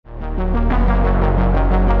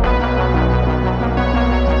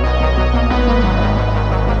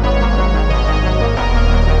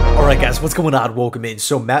What's going on? Welcome in.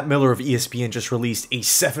 So Matt Miller of ESPN just released a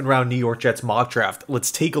 7-round New York Jets mock draft.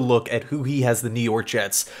 Let's take a look at who he has the New York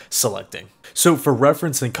Jets selecting. So for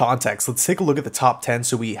reference and context, let's take a look at the top 10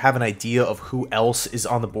 so we have an idea of who else is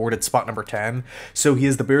on the board at spot number 10. So he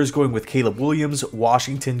has the Bears going with Caleb Williams,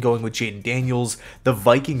 Washington going with Jaden Daniels, the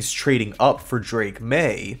Vikings trading up for Drake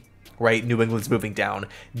May, right? New England's moving down.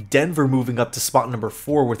 Denver moving up to spot number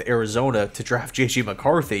 4 with Arizona to draft J.J.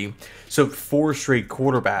 McCarthy. So 4 straight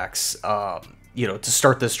quarterbacks, to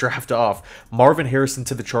start this draft off. Marvin Harrison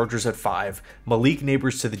to the Chargers at 5. Malik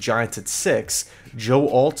Neighbors to the Giants at 6. Joe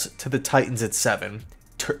Alt to the Titans at 7.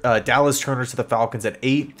 Dallas Turner to the Falcons at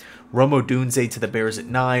 8. Rome Odunze to the Bears at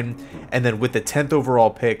 9. And then with the 10th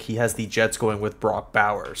overall pick, he has the Jets going with Brock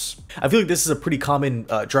Bowers. I feel like this is a pretty common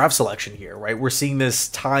draft selection here, right? We're seeing this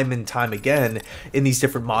time and time again in these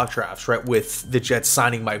different mock drafts, right? With the Jets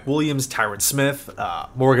signing Mike Williams, Tyron Smith,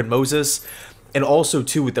 Morgan Moses, and also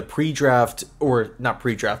too with the pre-draft, or not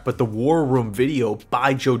pre-draft, but the War Room video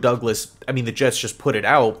by Joe Douglas. I mean, the Jets just put it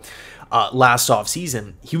out last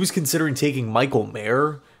offseason. He was considering taking Michael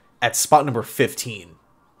Mayer at spot number 15.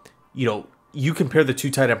 You compare the two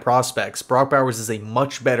tight end prospects. Brock Bowers is a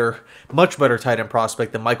much better tight end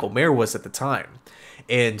prospect than Michael Mayer was at the time.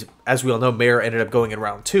 And as we all know, Mayer ended up going in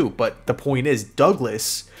round 2. But the point is,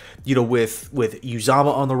 Douglas, with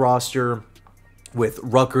Uzama on the roster, with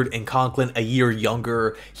Ruckert and Conklin a year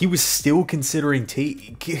younger, he was still considering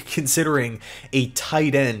a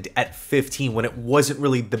tight end at 15 when it wasn't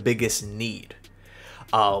really the biggest need.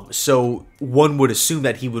 So one would assume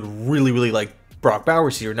that he would really like Brock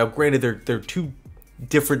Bowers here. Now, granted, they're two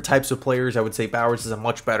different types of players. I would say Bowers is a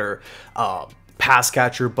much better pass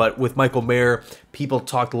catcher, but with Michael Mayer, people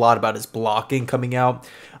talked a lot about his blocking coming out,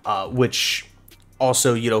 which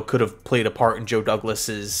also, could have played a part in Joe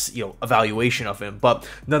Douglas's, evaluation of him. But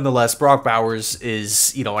nonetheless, Brock Bowers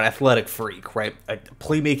is, an athletic freak, right? A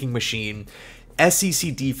playmaking machine.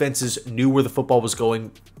 SEC defenses knew where the football was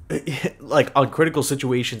going, like on critical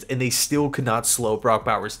situations, and they still could not slow Brock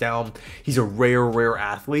Bowers down. He's a rare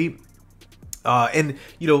athlete. And,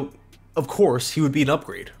 of course, he would be an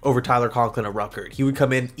upgrade over Tyler Conklin or Ruckert. He would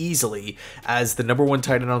come in easily as the number 1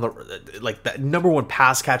 tight end on the number 1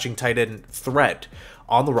 pass catching tight end threat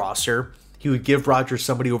on the roster. He would give Rodgers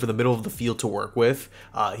somebody over the middle of the field to work with.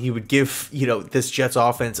 He would give this Jets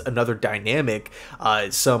offense another dynamic,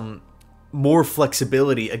 some more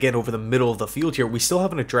flexibility again over the middle of the field here. We still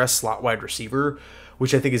haven't addressed slot wide receiver,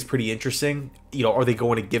 which I think is pretty interesting. Are they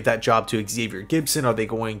going to give that job to Xavier Gibson? Are they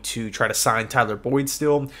going to try to sign Tyler Boyd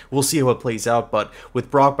still? We'll see how it plays out. But with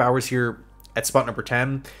Brock Bowers here at spot number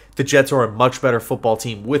 10, the Jets are a much better football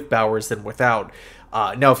team with Bowers than without.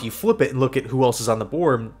 Now, if you flip it and look at who else is on the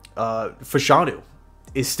board, Fashanu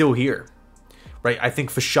is still here, right? I think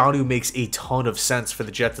Fashanu makes a ton of sense for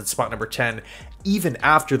the Jets at spot number 10, even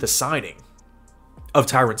after the signing of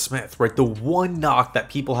Tyron Smith, right? The one knock that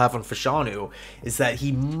people have on Fashanu is that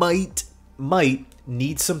he might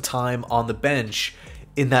need some time on the bench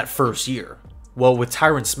in that first year. Well, with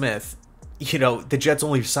Tyron Smith, the Jets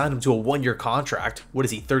only signed him to a 1-year contract. What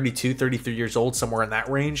is he, 32, 33 years old, somewhere in that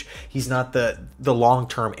range? He's not the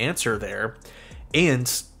long-term answer there. And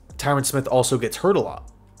Tyron Smith also gets hurt a lot.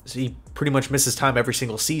 So he pretty much misses time every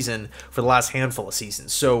single season for the last handful of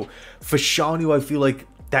seasons. So Fashanu, I feel like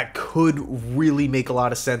that could really make a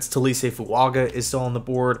lot of sense. Talise Fuaga is still on the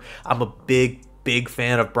board. I'm a big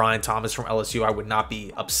fan of Brian Thomas from LSU. I would not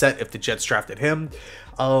be upset if the Jets drafted him.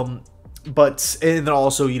 And then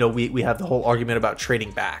also, we have the whole argument about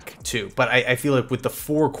trading back too. But I feel like with the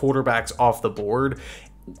 4 quarterbacks off the board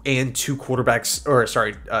and 2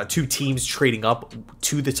 teams trading up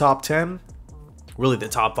to the top 10, really the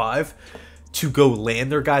top 5, to go land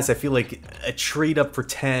their guys, I feel like a trade up for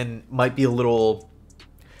 10 might be a little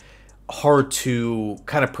hard to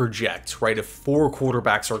kind of project, right? If 4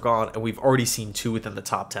 quarterbacks are gone and we've already seen 2 within the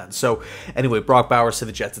top 10. So anyway, Brock Bowers to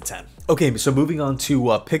the Jets at 10. Okay, so moving on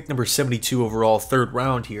to pick number 72 overall, 3rd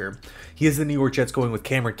round here. He has the New York Jets going with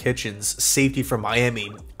Cameron Kitchens, safety from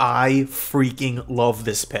Miami. I freaking love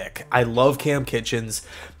this pick. I love Cam Kitchens.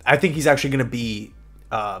 I think he's actually going to be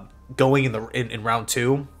going in round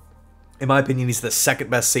 2. In my opinion, he's the 2nd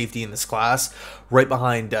best safety in this class, right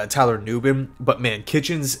behind Tyler Nubin. But man,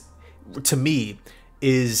 Kitchens, to me,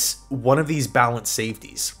 is one of these balanced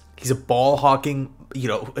safeties. He's a ball hawking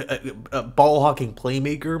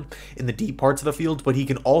playmaker in the deep parts of the field, but he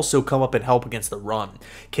can also come up and help against the run.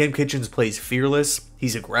 Cam Kitchens plays fearless.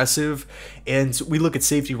 He's aggressive. And we look at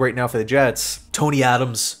safety right now for the Jets. Tony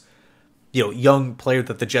Adams, young player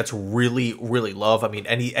that the Jets really love. I mean,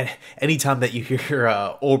 anytime that you hear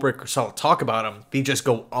Ulbrich or Saleh talk about him, they just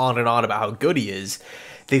go on and on about how good he is.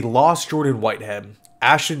 They lost Jordan Whitehead.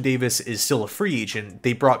 Ashton Davis is still a free agent.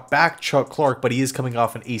 They brought back Chuck Clark, but he is coming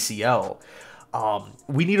off an ACL.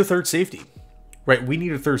 We need a third safety, right? We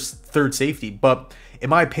need a third safety. But in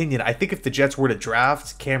my opinion, I think if the Jets were to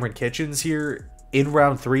draft Cameron Kitchens here in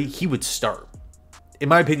round 3, he would start. In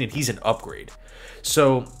my opinion, he's an upgrade.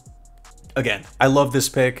 So again, I love this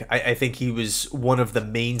pick. I think he was one of the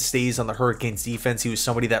mainstays on the Hurricanes defense. He was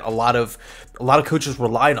somebody that a lot of coaches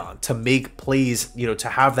relied on to make plays, you know, to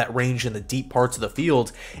have that range in the deep parts of the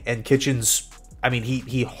field. And Kitchens, I mean,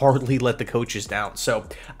 he hardly let the coaches down. So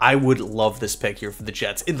I would love this pick here for the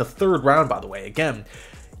Jets in the 3rd round, by the way. Again,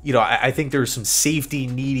 you know, I think there's some safety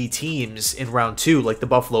needy teams in round 2, like the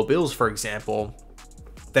Buffalo Bills, for example,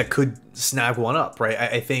 that could snag one up, right?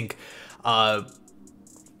 I think,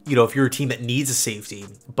 you know, if you're a team that needs a safety,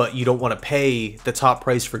 but you don't want to pay the top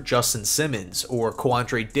price for Justin Simmons or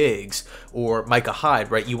Quandre Diggs or Micah Hyde,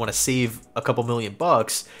 right? You want to save a couple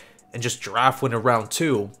 $1,000,000 and just draft one in round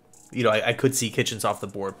 2. You know, I could see Kitchens off the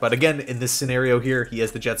board. But again, in this scenario here, he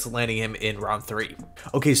has the Jets landing him in round 3.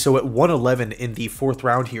 Okay, so at 111 in the 4th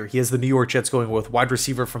round here, he has the New York Jets going with wide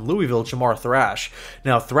receiver from Louisville, Jamar Thrash.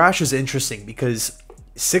 Now, Thrash is interesting because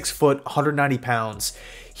 6 foot, 190 pounds.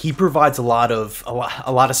 He provides a lot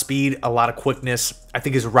of speed, a lot of quickness. I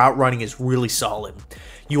think his route running is really solid.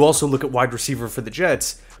 You also look at wide receiver for the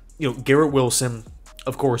Jets. You know, Garrett Wilson,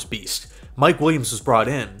 of course, beast. Mike Williams was brought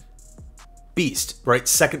in. Beast, right?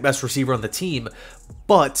 2nd best receiver on the team,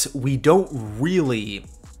 but we don't really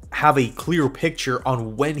have a clear picture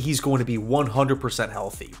on when he's going to be 100%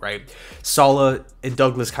 healthy, right? Saleh and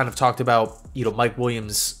Douglas kind of talked about, you know, Mike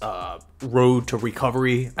Williams' road to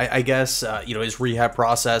recovery, I guess, you know, his rehab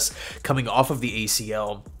process coming off of the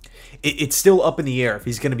ACL. It's still up in the air if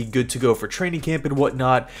he's going to be good to go for training camp and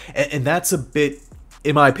whatnot, and that's a bit,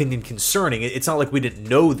 in my opinion, concerning. It's not like we didn't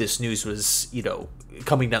know this news was, you know,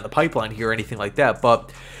 coming down the pipeline here or anything like that,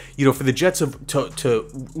 but you know, for the Jets to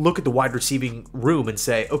look at the wide receiving room and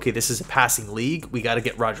say, okay, this is a passing league, we got to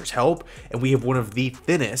get Rodgers help, and we have one of the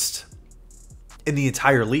thinnest in the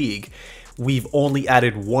entire league. We've only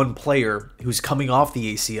added one player who's coming off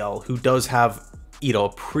the ACL who does have, you know,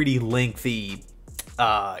 a pretty lengthy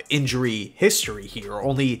injury history here,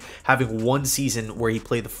 only having one season where he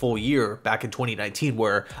played the full year back in 2019,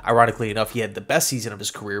 where ironically enough he had the best season of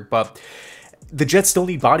his career. But the Jets still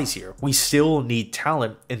need bodies here. We still need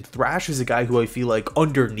talent, and Thrash is a guy who I feel like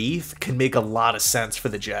underneath can make a lot of sense for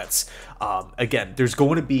the Jets. Again, there's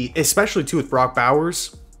going to be, especially too with Brock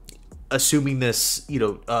Bowers, assuming this, you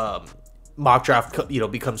know, mock draft, you know,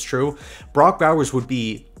 becomes true, Brock Bowers would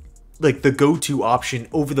be like the go-to option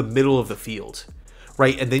over the middle of the field,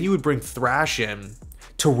 right? And then you would bring Thrash in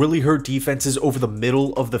to really hurt defenses over the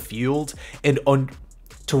middle of the field and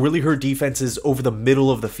to really hurt defenses over the middle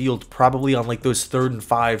of the field, probably on like those 3rd and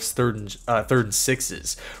 5s, 3rd and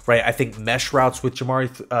 6s, right? I think mesh routes with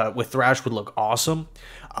with Thrash would look awesome.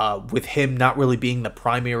 With him not really being the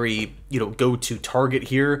primary, you know, go-to target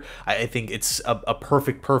here, I think it's a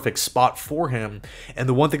perfect spot for him. And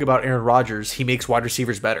the one thing about Aaron Rodgers, he makes wide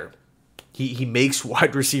receivers better. He makes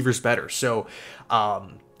wide receivers better. So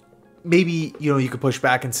maybe, you know, you could push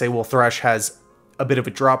back and say, well, Thrash has a bit of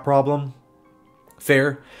a drop problem.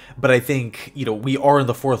 Fair, but I think, you know, we are in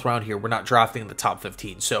the 4th round here. We're not drafting in the top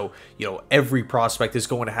 15. So, you know, every prospect is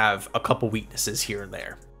going to have a couple weaknesses here and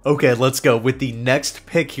there. Okay, let's go with the next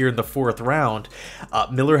pick here in the 4th round.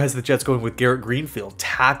 Miller has the Jets going with Garrett Greenfield,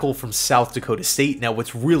 tackle from South Dakota State. Now,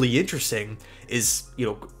 what's really interesting is,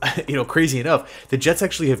 you know, crazy enough, the Jets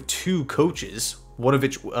actually have 2 coaches, one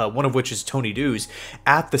of which is Tony Dews,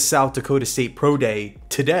 at the South Dakota State Pro Day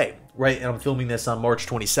today, right? And I'm filming this on March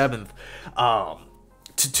 27th.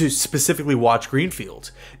 To specifically watch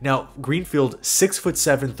Greenfield. Now, Greenfield,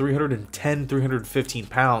 6'7", 310, 315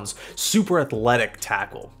 pounds, super athletic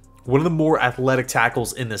tackle. One of the more athletic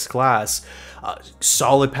tackles in this class.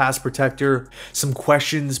 Solid pass protector. Some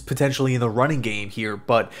questions potentially in the running game here,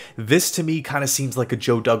 but this to me kind of seems like a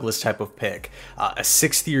Joe Douglas type of pick. A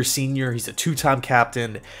 6th-year senior, he's a 2-time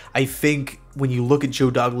captain. I think when you look at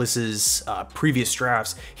Joe Douglas's previous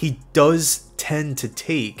drafts, he does tend to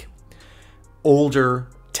take older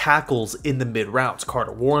tackles in the mid rounds.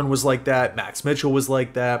 Carter Warren was like that. Max Mitchell was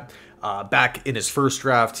like that. Back in his first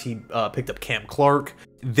draft, he picked up Cam Clark.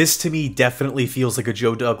 This to me definitely feels like a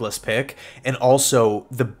Joe Douglas pick. And also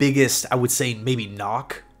the biggest, I would say, maybe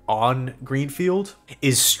knock on Greenfield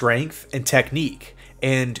is strength and technique.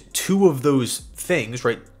 And 2 of those things,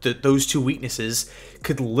 right, those 2 weaknesses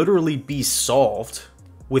could literally be solved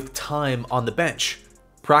with time on the bench.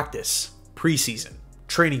 Practice, preseason,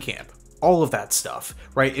 training camp. All of that stuff,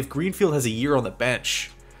 right? If Greenfield has a year on the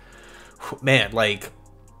bench, man, like,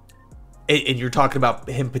 and you're talking about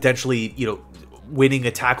him potentially, winning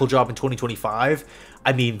a tackle job in 2025.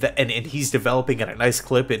 I mean, and he's developing at a nice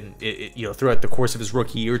clip, and throughout the course of his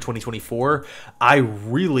rookie year, 2024. I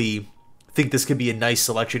really think this could be a nice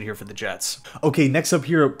selection here for the Jets. Okay, next up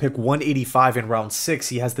here, pick 185 in round 6.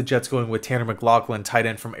 He has the Jets going with Tanner McLaughlin, tight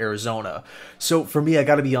end from Arizona. So for me, I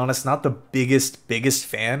got to be honest, not the biggest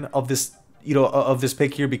fan of this, of this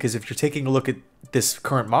pick here, because if you're taking a look at this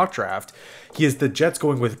current mock draft, he has the Jets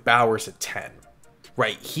going with Bowers at 10.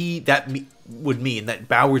 Right, would mean that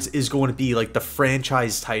Bowers is going to be like the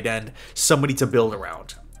franchise tight end, somebody to build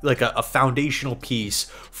around, like a foundational piece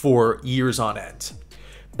for years on end.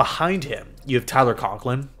 Behind him, you have Tyler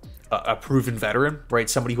Conklin, a proven veteran, right?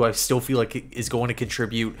 Somebody who I still feel like is going to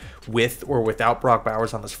contribute with or without Brock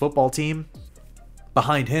Bowers on this football team.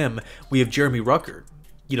 Behind him, we have Jeremy Ruckert,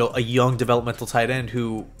 a young developmental tight end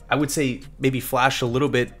who I would say maybe flashed a little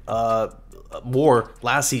bit more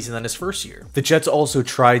last season than his first year. The Jets also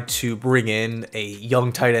tried to bring in a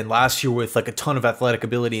young tight end last year with like a ton of athletic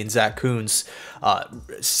ability in Zach Kuntz,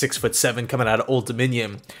 6'7", coming out of Old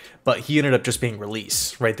Dominion, but he ended up just being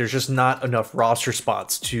released, right? There's just not enough roster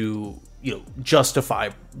spots to, justify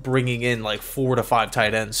bringing in like 4 to 5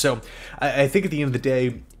 tight ends. So I think at the end of the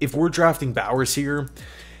day, if we're drafting Bowers here,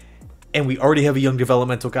 and we already have a young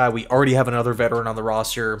developmental guy, we already have another veteran on the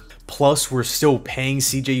roster, plus we're still paying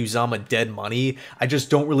CJ Uzomah dead money, I just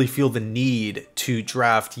don't really feel the need to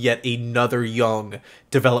draft yet another young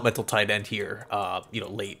developmental tight end here,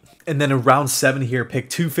 late. And then in round 7 here, pick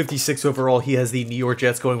 256 overall, he has the New York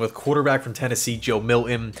Jets going with quarterback from Tennessee, Joe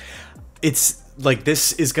Milton. It's like,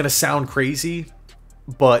 this is going to sound crazy,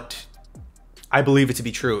 but I believe it to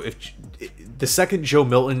be true. If the second Joe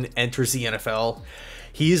Milton enters the NFL,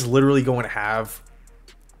 he is literally going to have,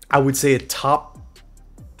 I would say, a top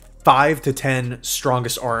 5 to 10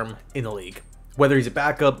 strongest arm in the league. Whether he's a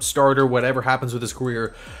backup, starter, whatever happens with his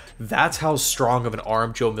career, that's how strong of an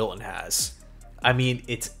arm Joe Milton has. I mean,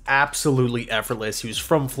 it's absolutely effortless. He was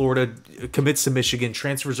from Florida, commits to Michigan,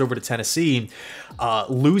 transfers over to Tennessee,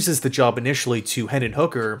 loses the job initially to Hendon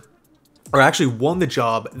Hooker, or actually won the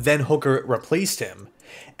job, then Hooker replaced him.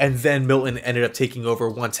 And then Milton ended up taking over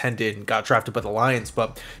once Hendon got drafted by the Lions.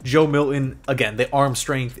 But Joe Milton, again, the arm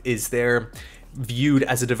strength is there, viewed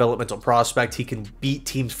as a developmental prospect. He can beat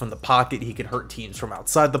teams from the pocket. He can hurt teams from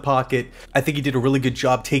outside the pocket. I think he did a really good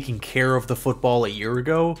job taking care of the football a year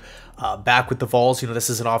ago. Back with the Vols, this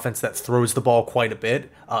is an offense that throws the ball quite a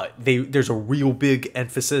bit. There's a real big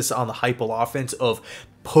emphasis on the Heupel offense of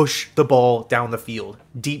push the ball down the field.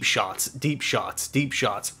 Deep shots, deep shots, deep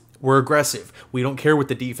shots. We're aggressive. We don't care what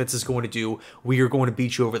the defense is going to do. We are going to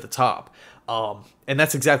beat you over the top. And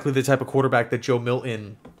that's exactly the type of quarterback that Joe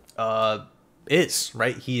Milton is,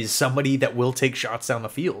 right? He is somebody that will take shots down the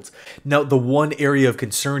field. Now, the one area of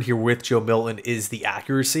concern here with Joe Milton is the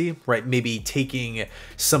accuracy, right? Maybe taking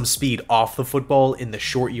some speed off the football in the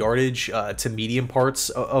short yardage to medium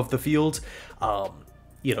parts of the field.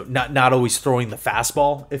 Not always throwing the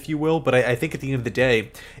fastball, if you will. But I think at the end of the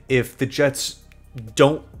day, if the Jets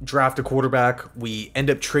don't draft a quarterback, we end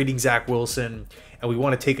up trading Zach Wilson, and we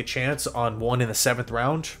want to take a chance on one in the 7th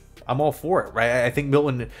round, I'm all for it, right? I think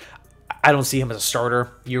Milton, I don't see him as a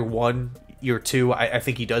starter year 1, year 2. I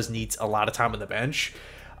think he does need a lot of time on the bench.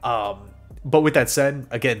 But with that said,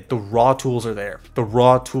 again, the raw tools are there. The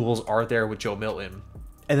raw tools are there with Joe Milton.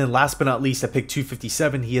 And then last but not least, at pick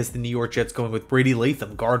 257, he has the New York Jets going with Brady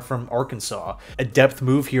Latham, guard from Arkansas. A depth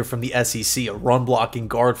move here from the SEC, a run-blocking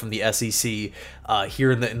guard from the SEC here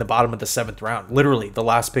in the bottom of the 7th round. Literally, the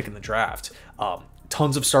last pick in the draft.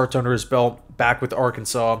 Tons of starts under his belt, back with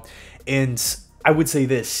Arkansas. And I would say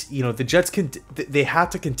this, the Jets, they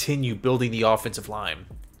have to continue building the offensive line.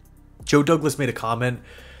 Joe Douglas made a comment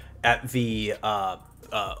at the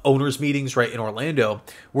owners meetings right in Orlando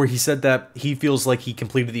where he said that he feels like he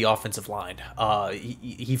completed the offensive line.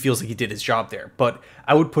 He feels like he did his job there, but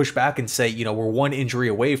I would push back and say, we're one injury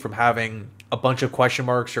away from having a bunch of question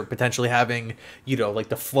marks or potentially having, like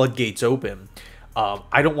the floodgates open.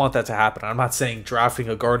 I don't want that to happen. I'm not saying drafting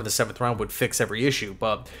a guard in the 7th round would fix every issue,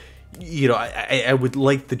 but I would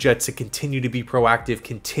like the Jets to continue to be proactive,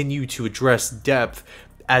 continue to address depth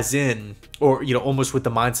as in, or, almost with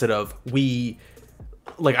the mindset of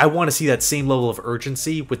I want to see that same level of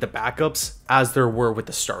urgency with the backups as there were with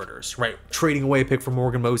the starters, right? Trading away a pick for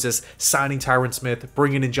Morgan Moses, signing Tyron Smith,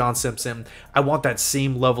 bringing in John Simpson. I want that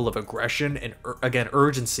same level of aggression and, again,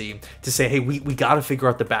 urgency to say, hey, we got to figure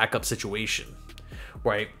out the backup situation,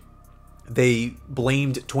 right? They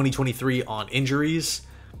blamed 2023 on injuries,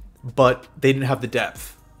 but they didn't have the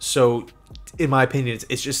depth. So in my opinion,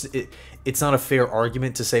 it's not a fair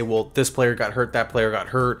argument to say, well, this player got hurt, that player got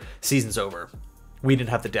hurt, season's over. We didn't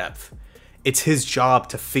have the depth. It's his job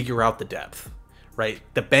to figure out the depth, right?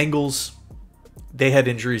 The Bengals, they had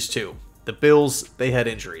injuries too. The Bills, they had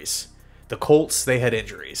injuries. The Colts, they had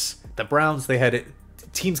injuries. The Browns, they had it.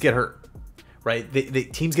 Teams get hurt, right?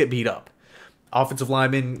 Teams get beat up. Offensive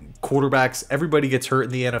linemen, quarterbacks, everybody gets hurt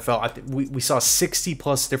in the NFL. We saw 60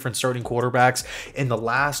 plus different starting quarterbacks in the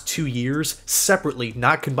last 2 years separately,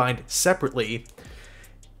 not combined, separately.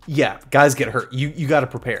 Yeah, guys get hurt. You got to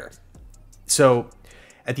prepare. So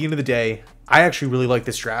at the end of the day, I actually really like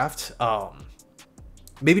this draft.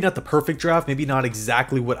 Maybe not the perfect draft, maybe not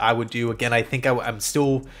exactly what I would do. Again, I think I'm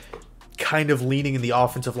still kind of leaning in the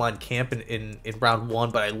offensive line camp in round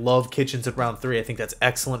 1, but I love Kitchens in round 3. I think that's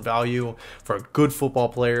excellent value for a good football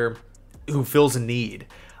player who fills a need.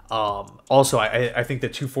 Also, I think the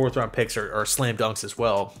 2 4th-round picks are slam dunks as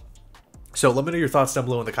well. So let me know your thoughts down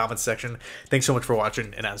below in the comments section. Thanks so much for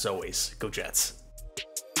watching, and as always, go Jets.